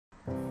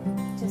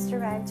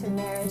just arrived to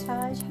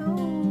Meritage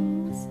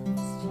Homes.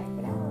 Let's check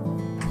it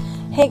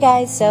out. Hey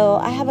guys, so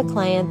I have a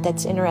client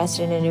that's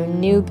interested in a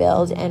new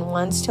build and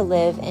wants to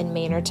live in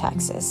Manor,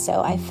 Texas.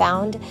 So I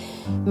found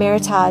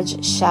Meritage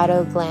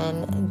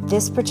ShadowGlen.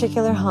 This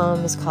particular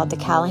home is called the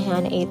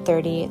Callaghan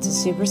 830. It's a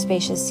super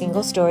spacious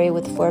single story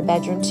with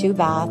 4-bedroom,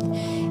 2-bath.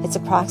 It's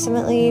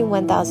approximately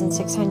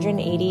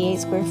 1,688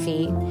 square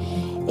feet.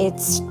 It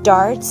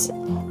starts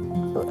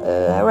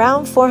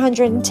around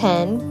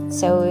 410,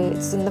 so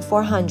it's in the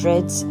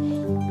 400s.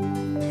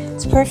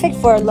 It's perfect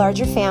for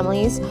larger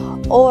families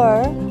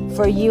or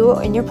for you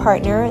and your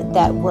partner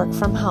that work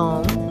from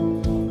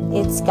home.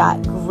 It's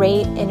got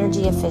great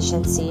energy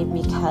efficiency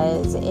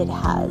because it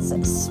has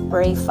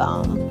spray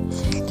foam.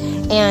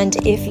 And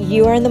if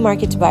you are in the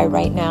market to buy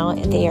right now,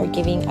 they are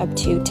giving up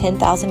to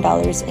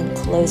 $10,000 in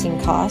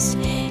closing costs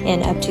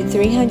and up to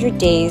 300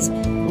 days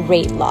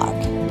rate lock,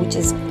 which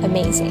is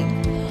amazing.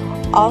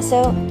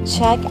 Also,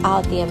 check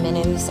out the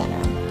amenity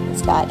center.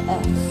 It's got a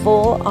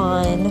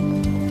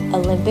full-on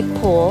Olympic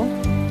pool.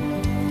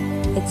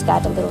 It's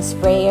got a little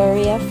spray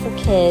area for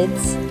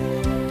kids.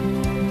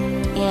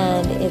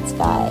 And it's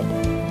got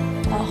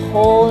a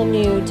whole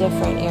new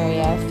different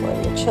area for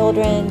your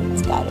children.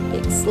 It's got a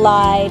big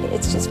slide.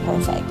 It's just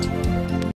perfect.